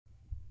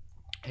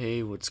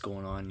Hey, what's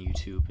going on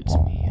YouTube? It's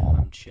me,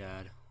 I'm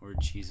Chad, or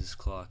Jesus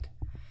Clock.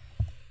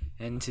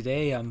 And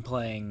today I'm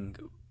playing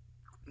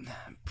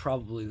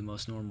probably the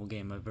most normal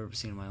game I've ever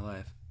seen in my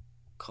life,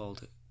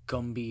 called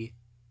Gumby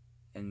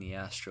and the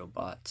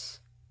Astrobots.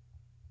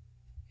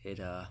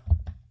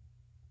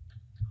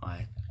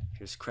 Alright,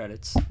 here's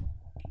credits.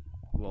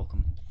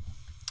 Welcome.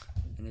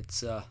 And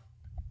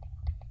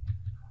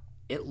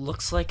it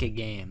looks like a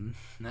game,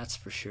 that's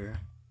for sure.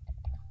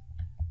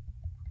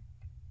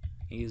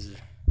 These are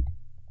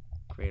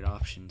great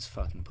options,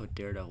 fucking put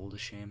Daredevil to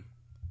shame.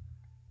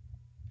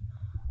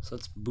 So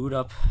let's boot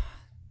up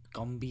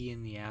Gumby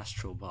and the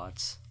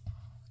Astrobots.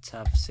 Let's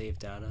have save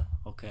data.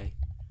 Okay.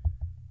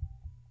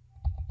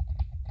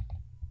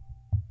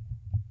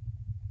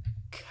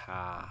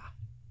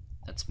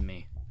 That's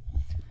me.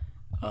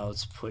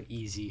 Let's put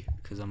easy,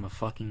 because I'm a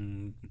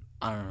fucking,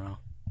 I don't know.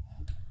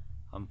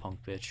 I'm a punk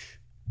bitch.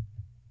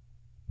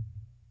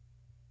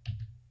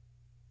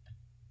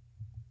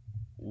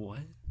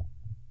 What?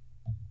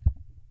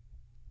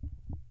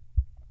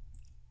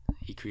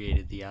 He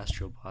created the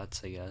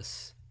Astrobots, I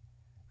guess.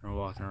 And we're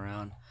walking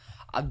around.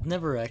 I've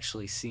never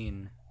actually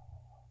seen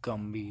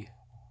Gumby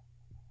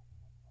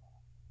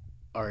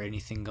or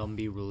anything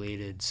Gumby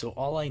related, so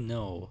all I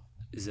know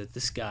is that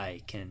this guy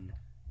can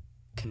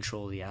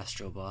control the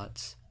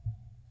Astrobots.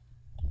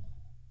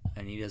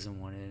 And he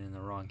doesn't want it in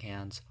the wrong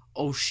hands.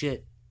 Oh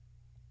shit.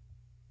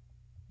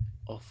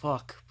 Oh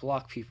fuck.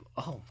 Block people.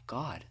 Oh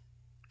god.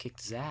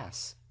 Kicked his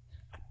ass.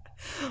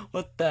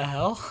 What the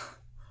hell?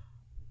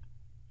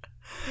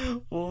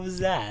 What was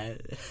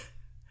that?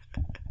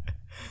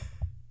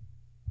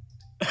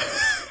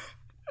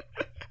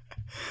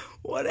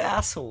 What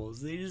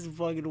assholes? They just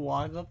fucking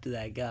walk up to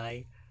that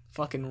guy,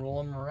 fucking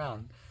roll him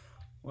around.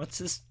 What's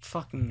this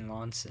fucking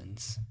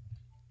nonsense?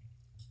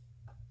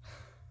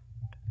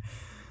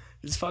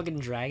 This fucking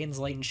dragon's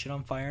lighting shit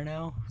on fire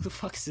now? Who the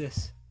fuck is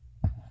this?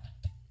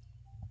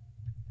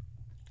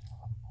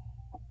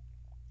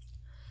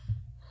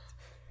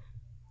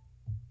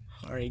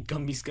 Alright,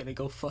 Gumby's gonna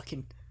go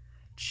fucking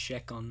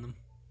check on them.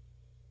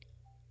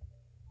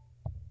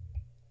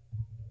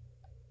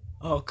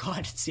 Oh god,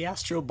 it's the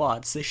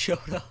Astrobots. They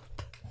showed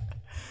up.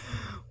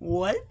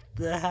 What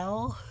the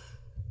hell?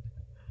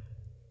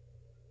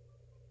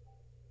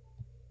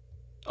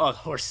 Oh, the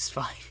horse is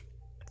fine.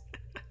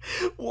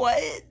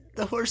 What?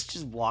 The horse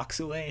just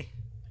walks away.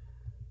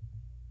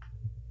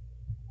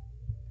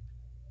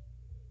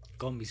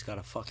 Gumby's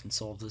gotta fucking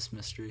solve this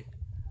mystery.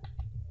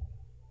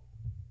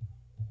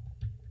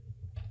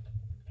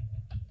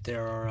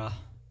 There are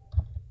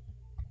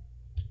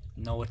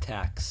no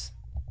attacks.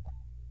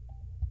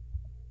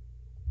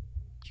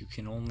 You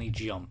can only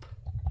jump.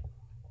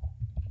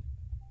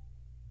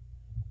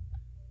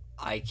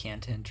 I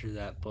can't enter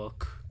that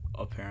book,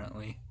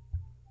 apparently.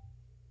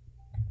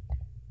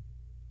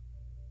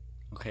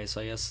 Okay,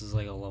 so I guess this is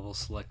like a level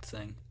select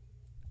thing.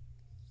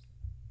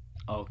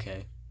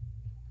 Okay.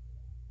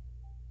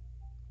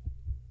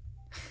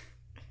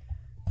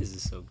 This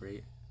is so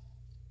great.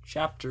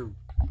 Chapter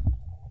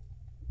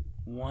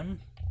 1?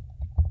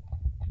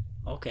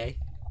 Okay.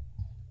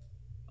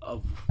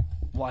 Of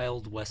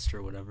Wild West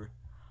or whatever.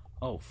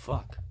 Oh,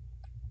 fuck.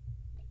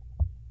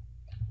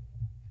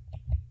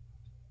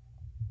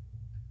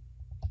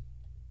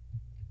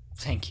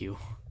 Thank you.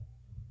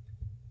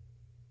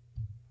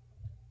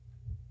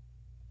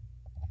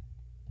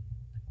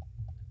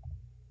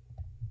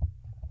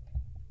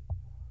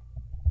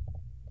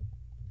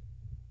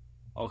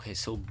 Okay,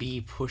 so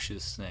B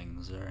pushes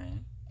things,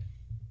 alright.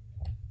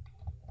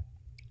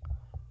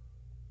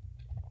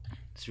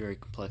 It's a very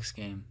complex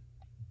game.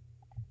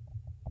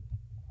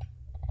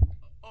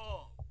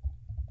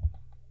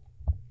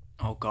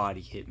 Oh god,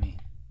 he hit me.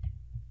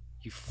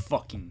 You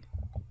fucking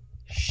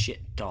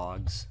shit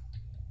dogs.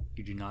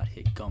 You do not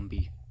hit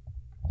Gumby.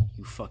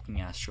 You fucking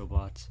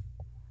Astrobots.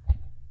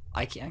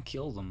 I can't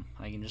kill them.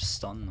 I can just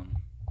stun them.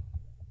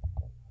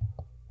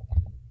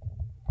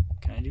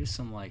 Can I do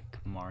some like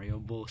Mario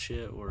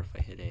bullshit, or if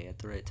I hit A at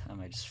the right time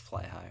I just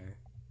fly higher?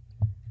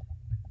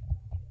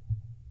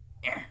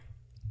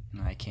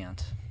 No, I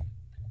can't.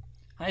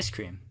 Ice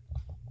cream.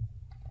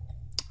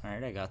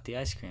 Alright, I got the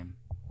ice cream.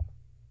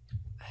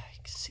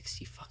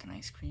 60 fucking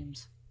ice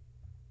creams.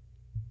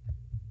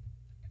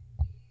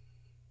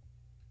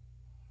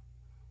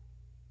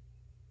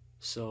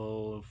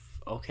 So,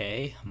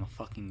 okay, I'm a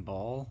fucking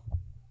ball.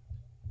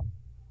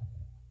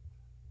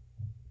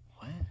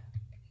 What?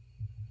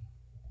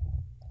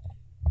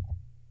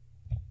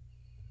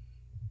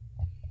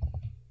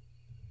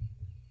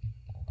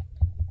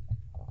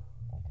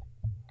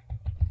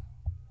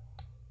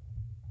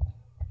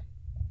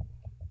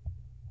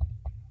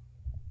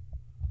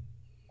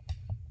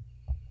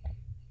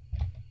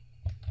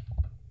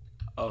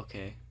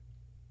 Okay.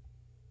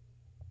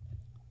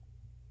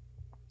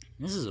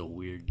 This is a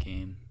weird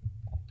game.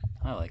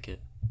 I like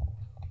it.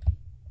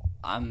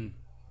 I'm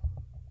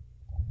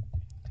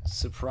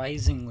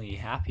surprisingly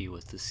happy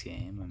with this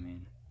game. I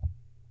mean,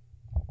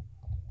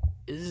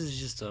 this is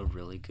just a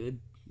really good.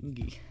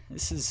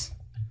 This is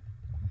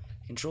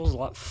Control's a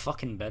lot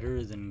fucking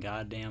better than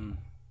goddamn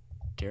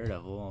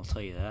Daredevil, I'll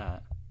tell you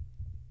that.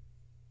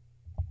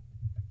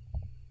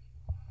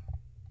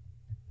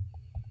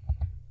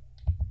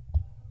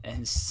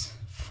 And it's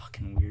a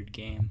fucking weird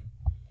game.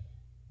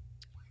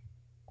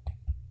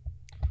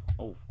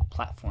 Oh,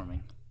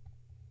 platforming.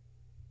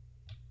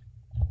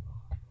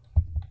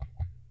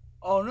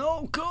 Oh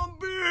no,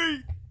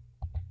 Gumby!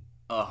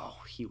 Oh,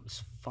 he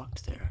was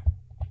fucked there.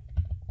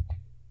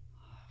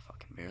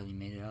 Fucking barely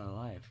made it out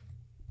alive.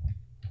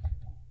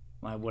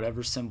 My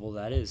whatever symbol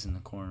that is in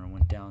the corner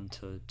went down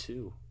to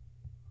 2.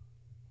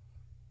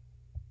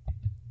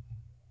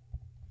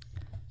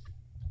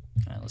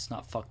 Alright, let's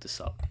not fuck this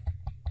up.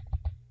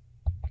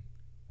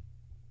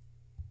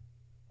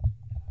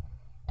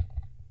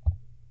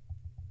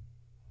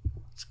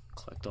 Let's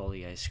collect all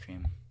the ice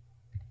cream.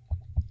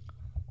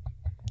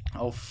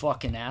 Oh,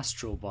 fucking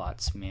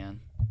astrobots, man.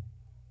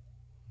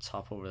 Let's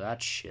hop over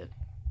that shit.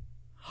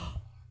 Oh,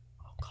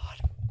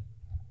 God.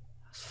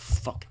 That's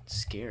fucking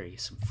scary.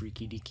 Some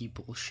freaky deaky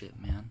bullshit,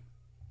 man.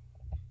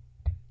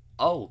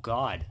 Oh,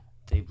 God.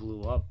 They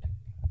blew up.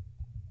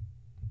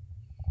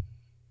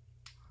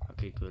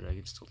 Okay, good. I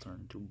can still turn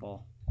into a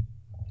ball.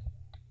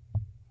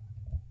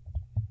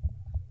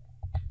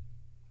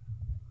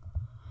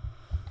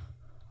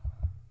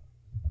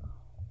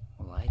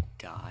 Will I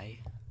die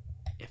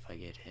if I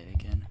get hit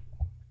again?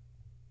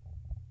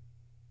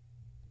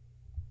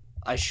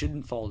 I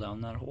shouldn't fall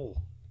down that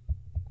hole.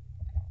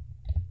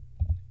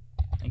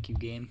 Thank you,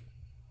 game,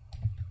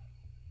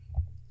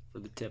 for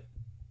the tip.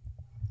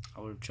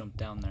 I would have jumped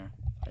down there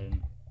if I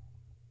didn't,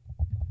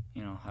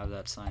 you know, have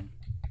that sign.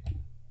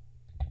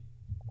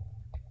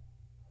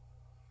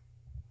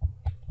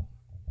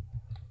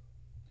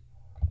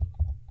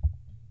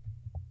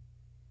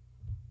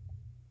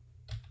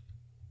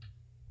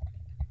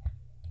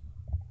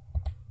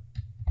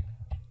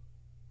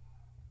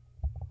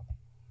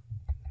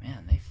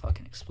 Man, they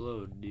fucking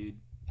explode, dude.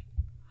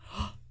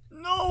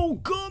 No,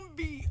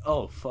 Gumby!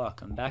 Oh,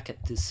 fuck, I'm back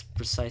at this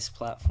precise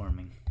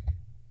platforming.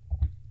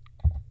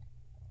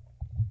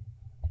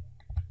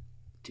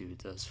 Dude,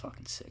 that was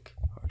fucking sick.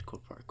 Hardcore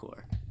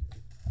parkour.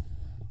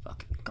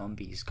 Fucking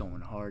Gumby's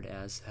going hard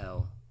as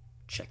hell.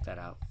 Check that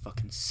out.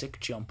 Fucking sick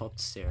jump up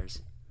the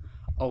stairs.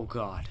 Oh,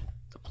 God.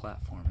 The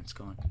platform, it's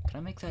gone. Can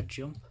I make that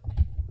jump?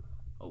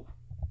 Oh.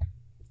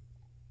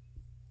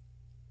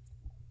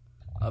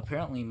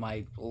 Apparently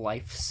my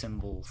life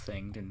symbol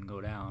thing didn't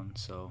go down,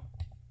 so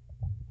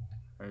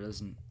there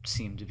doesn't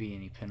seem to be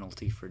any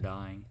penalty for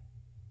dying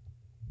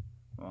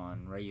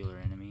on regular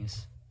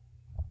enemies.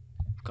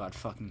 God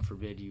fucking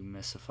forbid you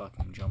miss a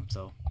fucking jump,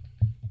 though.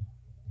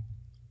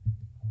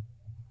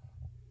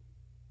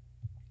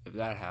 If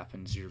that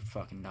happens, you're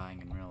fucking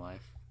dying in real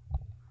life.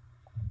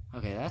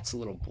 Okay, that's a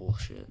little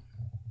bullshit.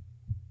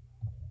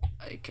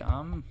 Like,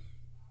 I'm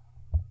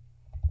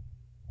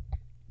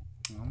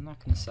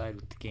not gonna side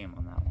with the game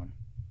on that one.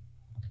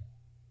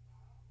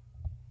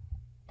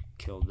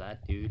 Killed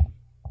that dude.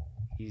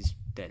 He's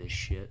dead as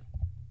shit.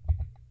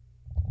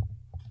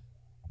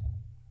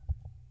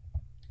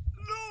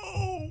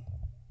 No!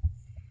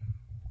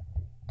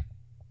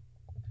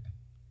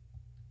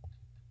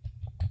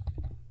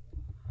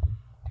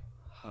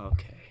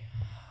 Okay.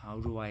 How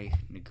do I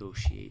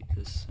negotiate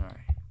this? Alright.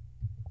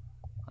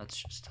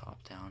 Let's just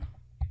hop down.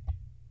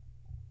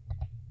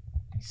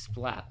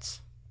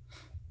 Splats.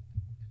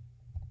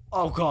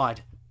 Oh,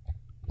 God.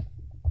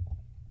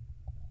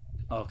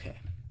 Okay.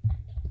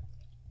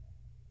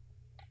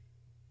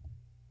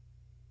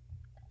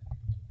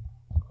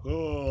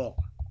 Oh.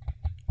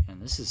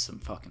 And this is some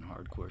fucking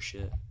hardcore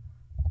shit.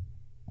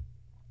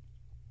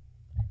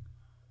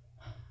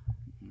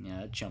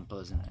 Yeah, that jump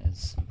wasn't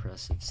as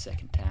impressive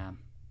second time.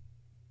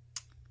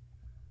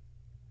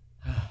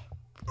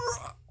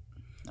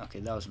 Okay,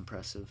 that was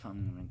impressive.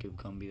 I'm gonna give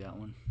Gumby that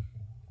one.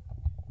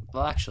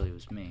 Well, actually, it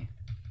was me.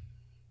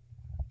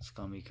 This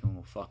Gumby can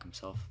go fuck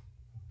himself.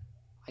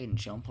 I can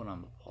jump when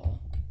I'm a ball.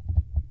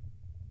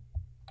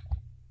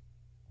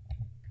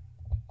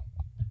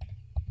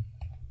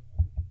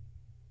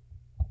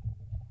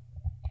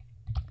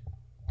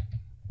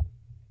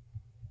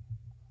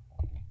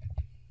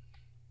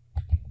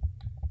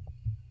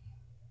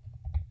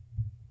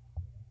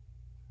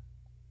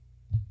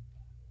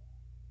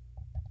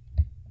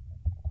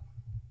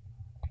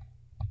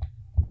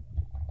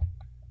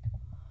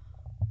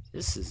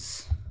 This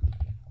is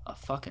a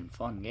fucking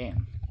fun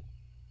game.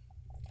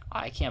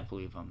 I can't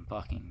believe I'm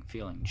fucking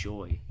feeling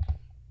joy.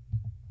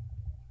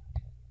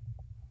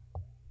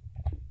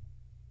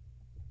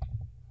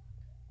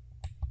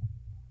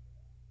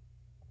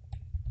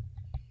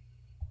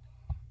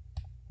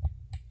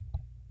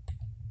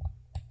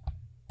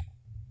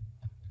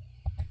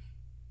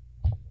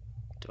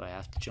 Do I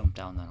have to jump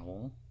down that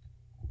hole?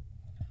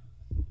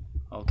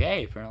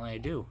 Okay, apparently I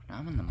do. Now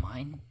I'm in the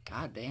mine?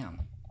 God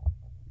damn.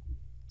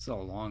 This is a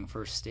long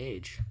first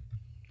stage.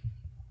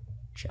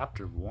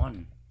 Chapter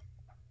 1.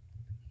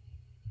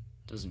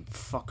 Doesn't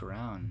fuck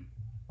around.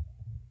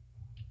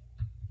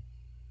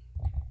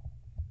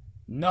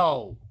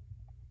 No!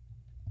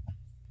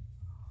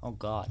 Oh,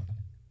 God.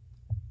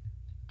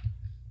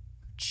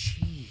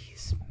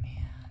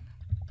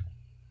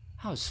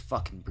 That was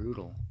fucking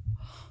brutal.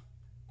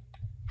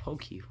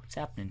 Pokey, what's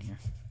happening here?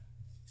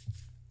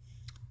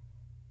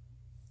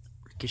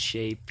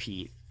 Ricochet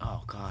Pete.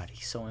 Oh god,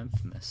 he's so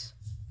infamous.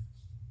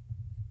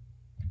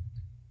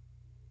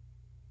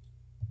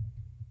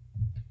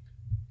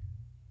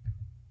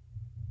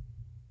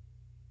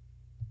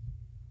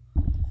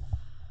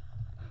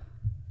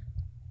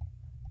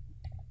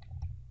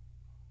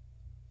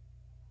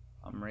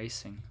 I'm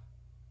racing.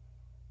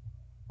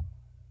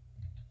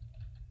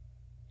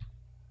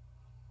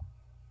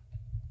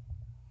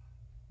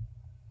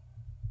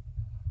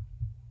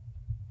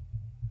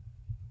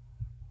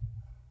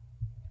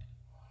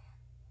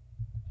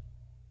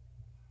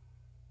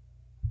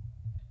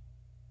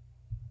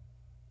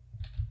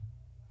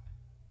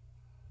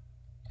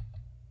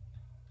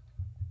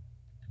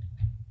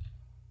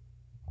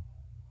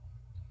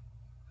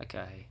 That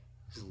guy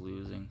is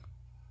losing.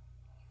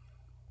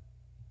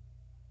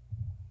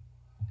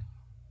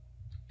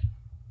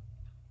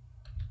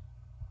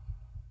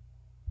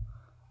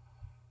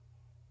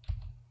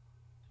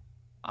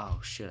 Oh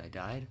shit, I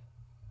died?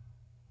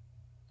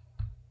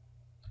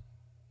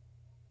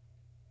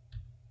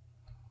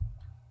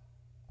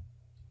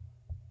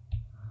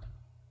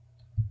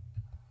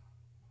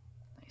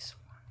 Nice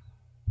one.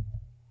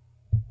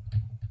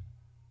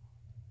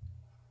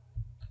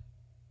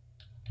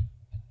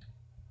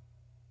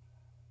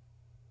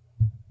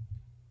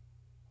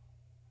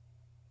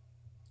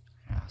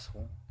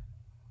 Asshole.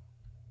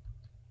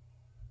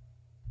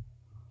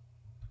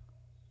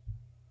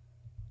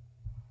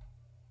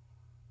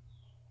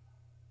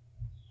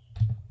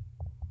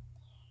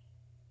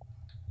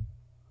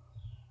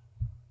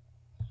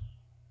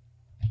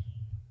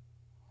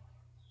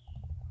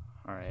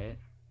 Alright.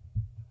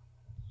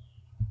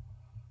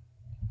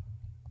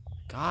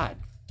 God.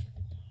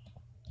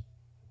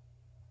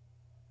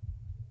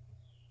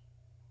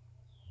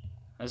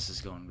 This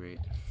is going great.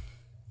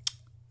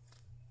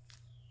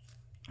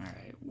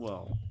 Alright,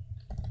 well.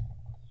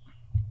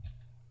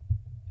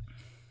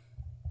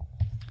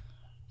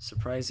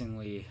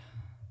 Surprisingly,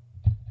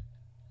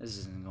 this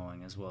isn't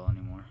going as well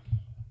anymore.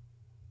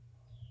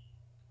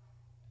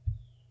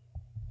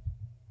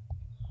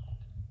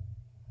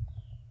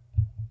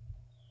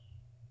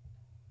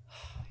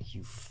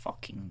 You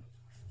fucking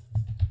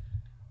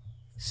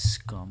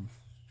scum.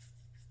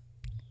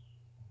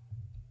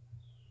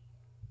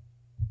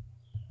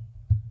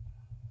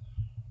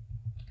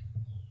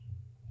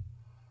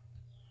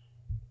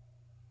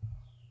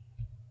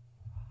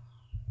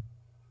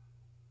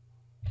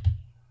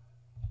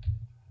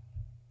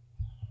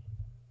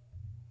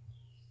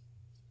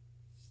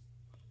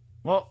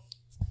 Well,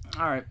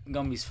 alright,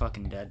 Gumby's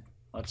fucking dead.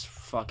 Let's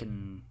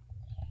fucking...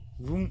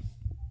 Vroom.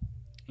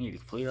 You need to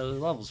complete other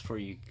levels before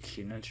you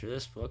can enter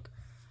this book.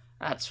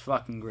 That's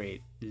fucking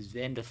great. This is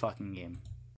the end of fucking game.